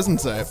get here,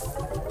 isn't it?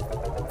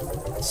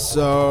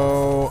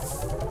 So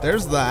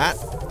there's that.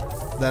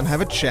 Then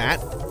have a chat.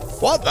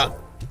 What the?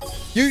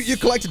 You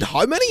collected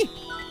how many?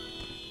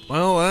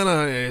 Well, then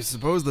I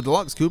suppose the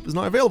deluxe coop is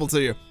not available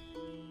to you.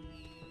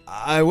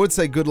 I would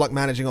say good luck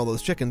managing all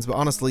those chickens, but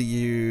honestly,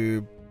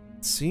 you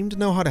seem to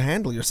know how to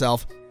handle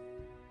yourself.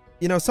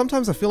 You know,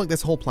 sometimes I feel like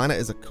this whole planet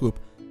is a coop,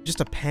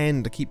 just a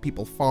pen to keep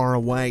people far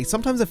away.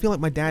 Sometimes I feel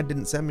like my dad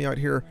didn't send me out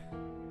here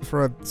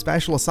for a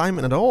special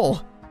assignment at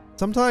all.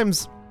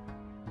 Sometimes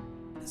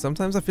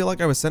I feel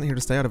like I was sent here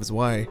to stay out of his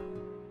way.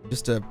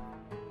 Just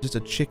a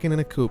chicken in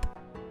a coop.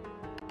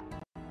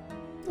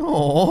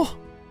 Aww.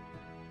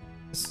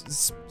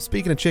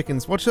 Speaking of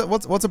chickens, what's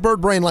a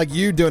bird brain like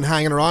you doing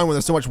hanging around when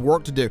there's so much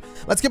work to do?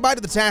 Let's get back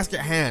to the task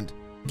at hand.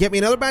 Get me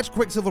another batch of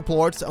Quicksilver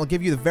plorts, I'll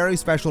give you the very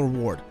special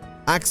reward.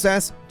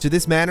 Access to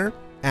this manor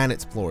and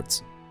its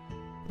plorts.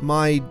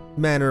 My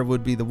manor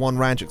would be the one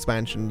ranch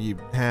expansion you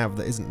have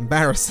that isn't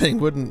embarrassing.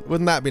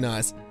 Wouldn't that be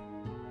nice?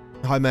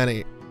 How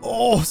many?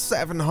 Oh,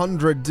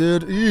 700,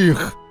 dude.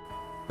 Eugh.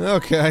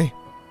 Okay.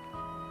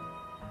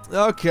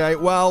 Okay,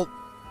 well,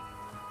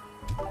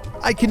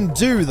 I can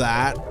do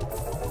that.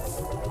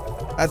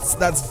 That's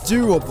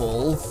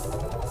doable.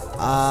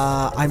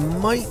 I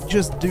might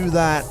just do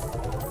that.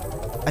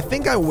 I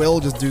think I will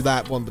just do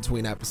that one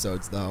between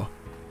episodes, though.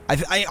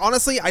 I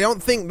honestly, I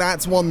don't think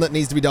that's one that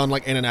needs to be done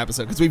like in an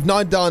episode, because we've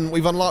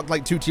unlocked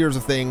like 2 tiers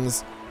of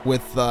things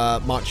with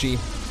Machi.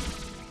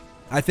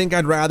 I think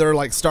I'd rather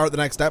like start the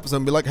next episode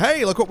and be like,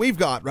 hey, look what we've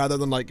got, rather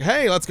than like,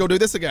 hey, let's go do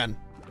this again.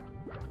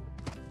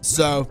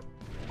 So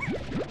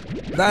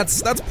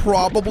that's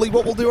probably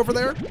what we'll do over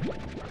there.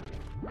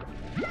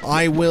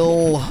 I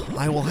will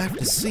have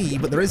to see,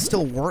 but there is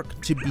still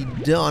work to be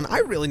done. I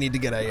really need to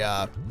get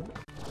a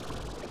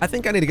I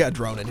think I need to get a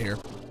drone in here.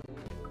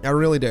 I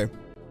really do.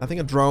 I think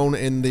a drone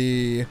in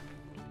the...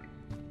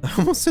 I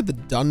almost said the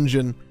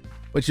dungeon,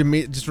 which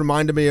just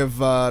reminded me of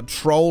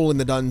Troll in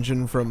the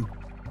Dungeon from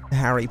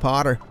Harry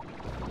Potter.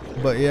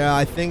 But yeah,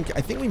 I think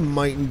we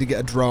might need to get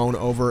a drone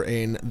over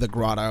in the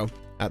grotto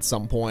at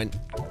some point.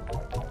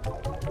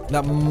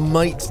 That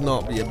might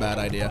not be a bad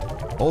idea.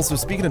 Also,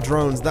 speaking of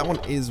drones, that one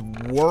is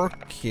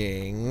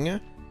working.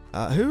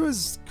 Who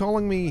is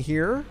calling me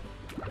here?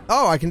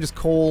 Oh, I can just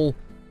call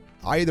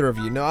either of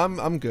you. No,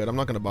 I'm good. I'm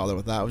not going to bother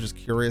with that. I was just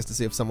curious to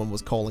see if someone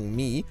was calling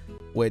me,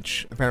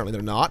 which apparently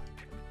they're not.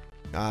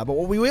 But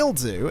what we will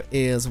do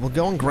is we'll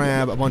go and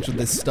grab a bunch of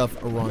this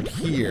stuff around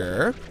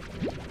here.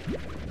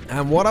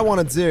 And what I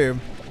want to do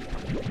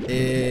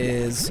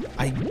is,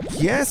 I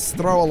guess,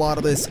 throw a lot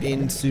of this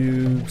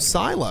into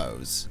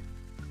silos.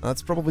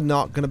 That's probably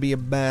not going to be a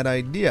bad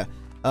idea.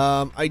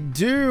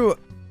 Let's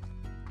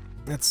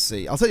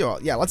see. I'll tell you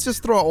what. Yeah, let's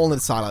just throw it all into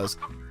silos.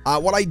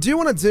 What I do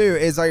want to do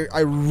is I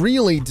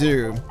really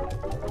do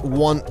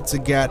want to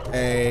get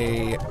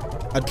a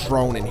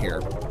drone in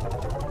here.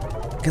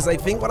 Because I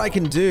think what I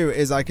can do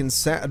is I can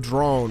set a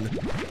drone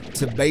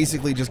to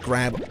basically just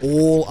grab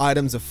all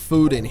items of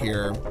food in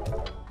here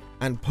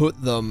and put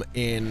them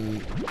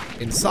in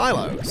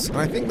silos. And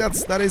I think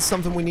that is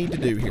something we need to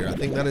do here. I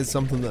think that is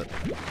something that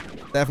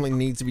definitely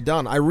needs to be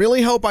done. I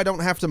really hope I don't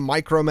have to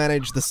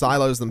micromanage the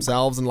silos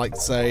themselves and like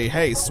say,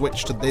 hey,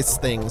 switch to this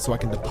thing so I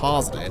can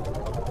deposit it.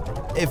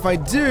 If I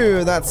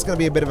do, that's going to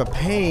be a bit of a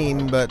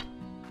pain, but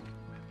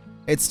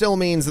it still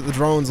means that the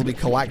drones will be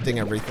collecting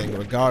everything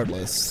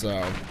regardless,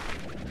 so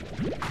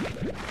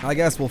I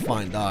guess we'll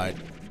find out.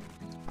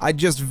 I'd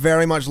just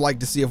very much like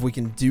to see if we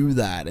can do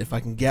that, if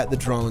I can get the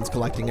drones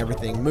collecting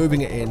everything,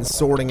 moving it in,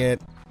 sorting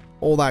it,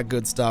 all that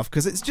good stuff,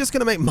 because it's just going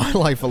to make my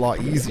life a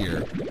lot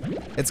easier.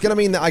 It's going to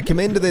mean that I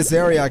come into this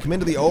area, I come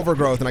into the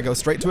overgrowth, and I go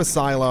straight to a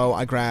silo,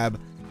 I grab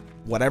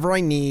whatever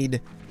I need,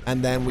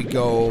 and then we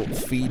go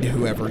feed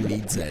whoever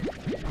needs it.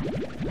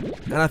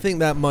 And I think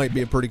that might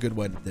be a pretty good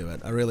way to do it.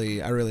 I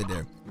really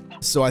do.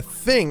 So I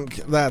think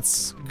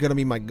that's going to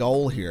be my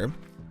goal here.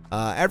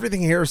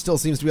 Everything here still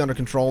seems to be under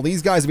control.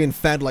 These guys are being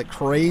fed like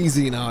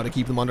crazy now to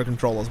keep them under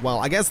control as well.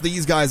 I guess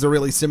these guys are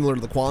really similar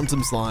to the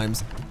quantum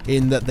slimes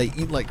in that they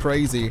eat like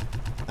crazy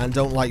and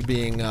don't like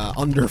being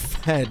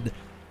underfed.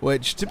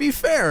 Which, to be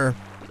fair,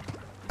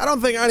 I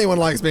don't think anyone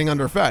likes being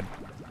underfed.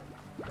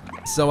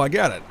 So I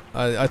get it.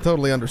 I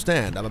totally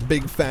understand. I'm a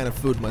big fan of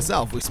food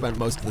myself. We spent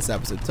most of this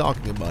episode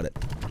talking about it.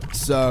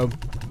 So,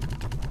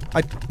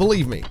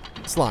 believe me,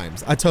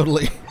 slimes. I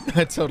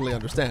totally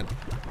understand.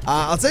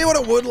 I'll tell you what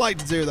I would like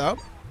to do though.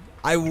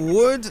 I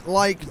would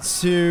like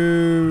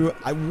to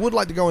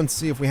go and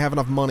see if we have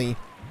enough money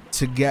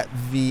to get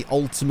the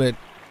ultimate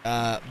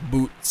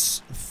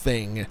boots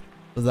thing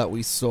that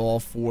we saw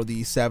for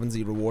the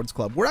 7Z Rewards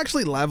Club. We're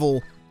actually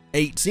level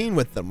 18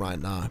 with them right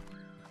now.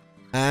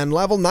 And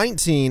level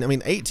 19, I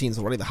mean 18 is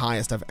already the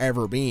highest I've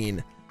ever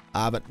been.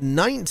 But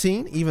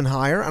 19, even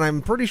higher, and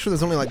I'm pretty sure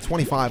there's only like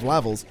 25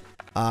 levels.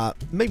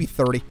 Maybe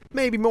 30,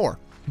 maybe more.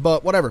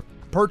 But whatever.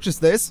 Purchase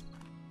this.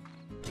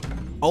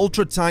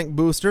 Ultra Tank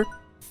Booster.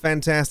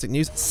 Fantastic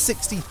news.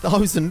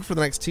 60,000 for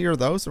the next tier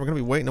though, so we're going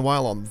to be waiting a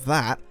while on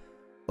that.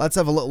 Let's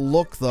have a little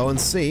look though and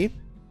see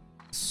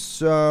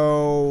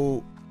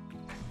So,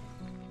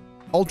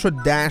 ultra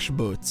dash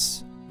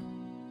boots.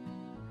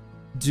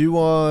 Do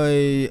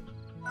I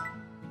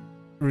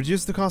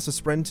reduce the cost of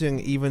sprinting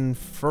even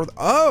further?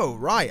 Oh,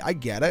 right, I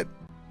get it.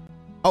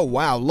 Oh,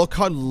 wow, look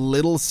how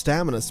little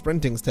stamina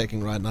sprinting's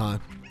taking right now.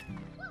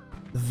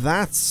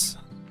 That's,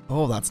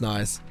 oh, that's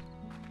nice.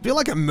 I feel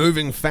like I'm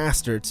moving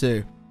faster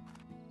too.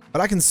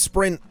 But I can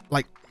sprint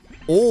like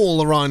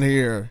all around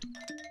here.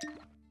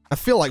 I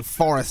feel like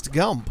Forrest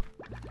Gump.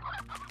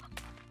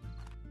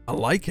 I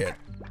like it.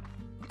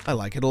 I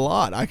like it a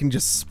lot. I can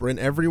just sprint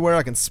everywhere.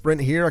 I can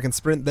sprint here. I can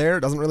sprint there.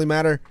 It doesn't really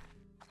matter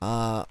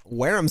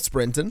where I'm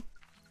sprinting.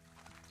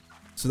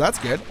 So that's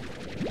good.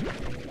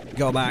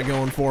 Got that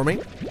going for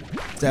me.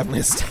 Definitely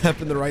a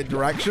step in the right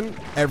direction.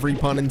 Every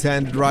pun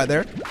intended right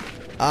there.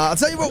 I'll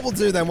tell you what we'll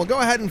do then. We'll go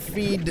ahead and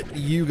feed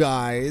you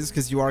guys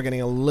because you are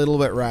getting a little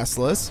bit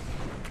restless.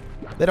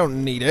 They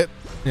don't need it.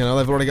 You know,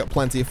 they've already got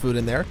plenty of food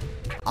in there.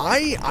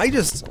 I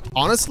just,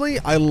 honestly,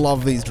 I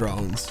love these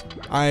drones.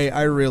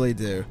 I really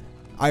do.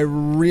 I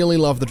really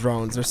love the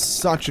drones. They're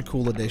such a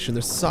cool addition.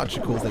 They're such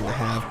a cool thing to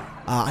have.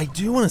 I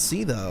do want to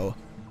see though.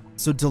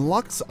 So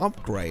deluxe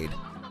upgrade.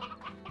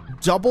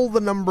 Double the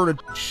number of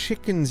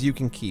chickens you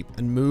can keep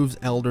and moves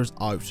elders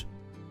out.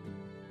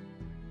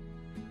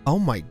 Oh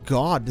my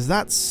god, does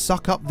that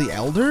suck up the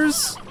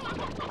elders?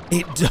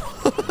 It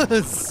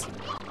does!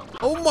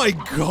 Oh my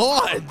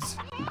god!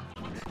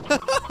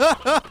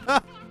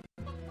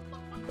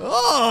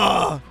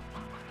 Oh!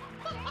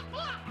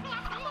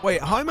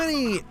 Wait, how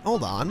many...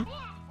 Hold on.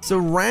 So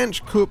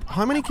ranch coop,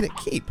 how many can it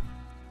keep?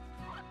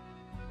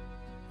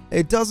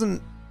 It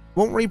doesn't...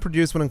 Won't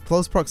reproduce when in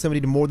close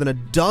proximity to more than a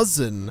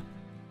dozen.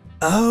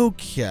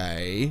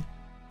 Okay.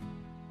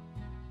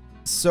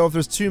 So if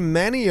there's too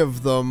many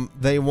of them,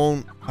 they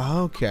won't...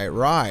 Okay,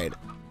 right.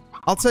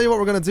 I'll tell you what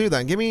we're gonna do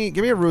then. Give me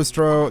a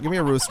roostro. Give me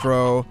a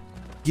roostro.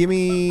 Give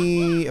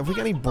me... Have we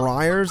got any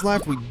briars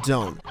left? We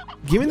don't.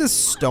 Give me the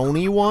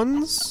stony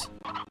ones.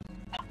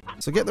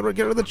 So get rid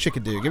of the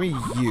chickadee. Give me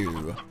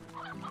you.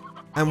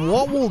 And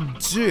what we'll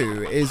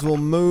do is we'll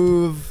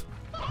move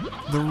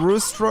the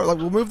roostro... Like,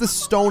 we'll move the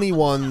stony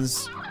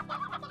ones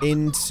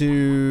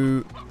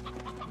into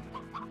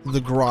the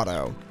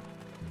grotto.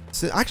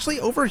 So actually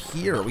over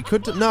here, we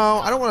could... No,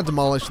 I don't want to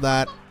demolish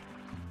that.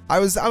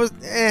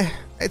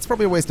 It's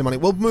probably a waste of money.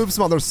 We'll move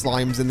some other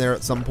slimes in there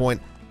at some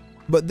point.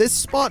 But this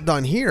spot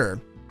down here,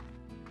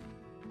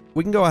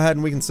 we can go ahead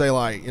and we can say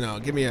like, you know,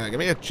 give me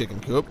a chicken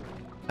coop.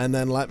 And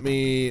then let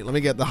me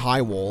get the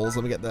high walls.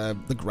 Let me get the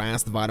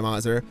grass, the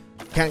vitamizer.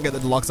 Can't get the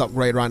deluxe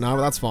upgrade right now,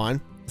 but that's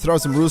fine. Throw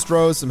some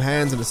roostros, some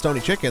hens, and a stony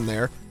chick in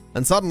there.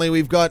 And suddenly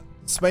we've got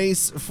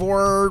space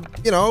for,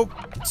 you know,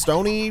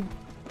 stony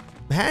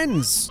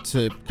hens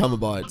to come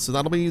about. So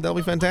that'll be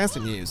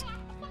fantastic news.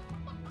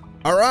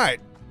 All right.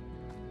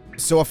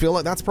 So I feel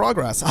like that's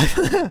progress.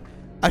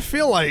 I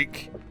feel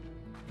like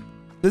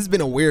this has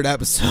been a weird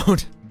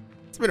episode.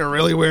 It's been a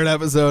really weird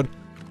episode.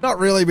 Not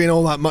really been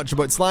all that much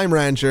about Slime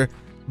Rancher,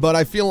 but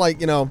I feel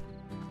like, you know,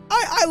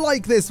 I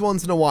like this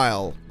once in a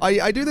while.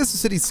 I do this to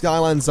City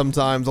Skylines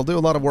sometimes. I'll do a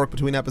lot of work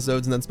between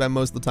episodes and then spend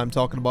most of the time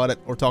talking about it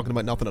or talking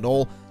about nothing at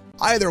all.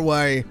 Either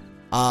way,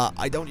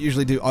 I don't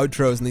usually do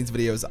outros in these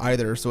videos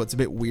either, so it's a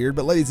bit weird.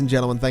 But ladies and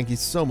gentlemen, thank you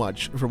so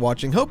much for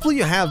watching. Hopefully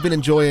you have been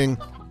enjoying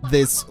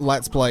this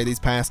Let's Play these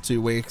past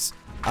 2 weeks.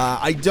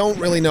 I don't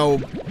really know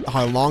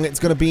how long it's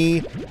going to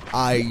be.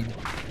 I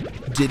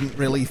didn't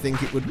really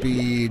think it would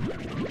be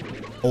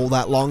all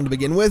that long to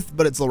begin with,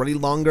 but it's already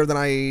longer than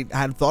I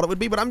had thought it would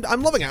be. But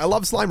I'm loving it. I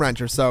love Slime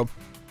Rancher, so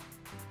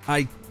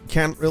I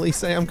can't really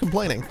say I'm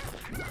complaining.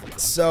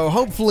 So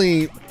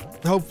hopefully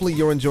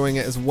you're enjoying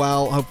it as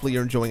well. Hopefully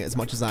you're enjoying it as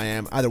much as I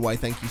am. Either way,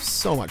 thank you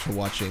so much for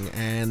watching,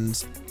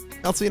 and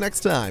I'll see you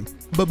next time.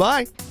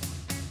 Bye-bye.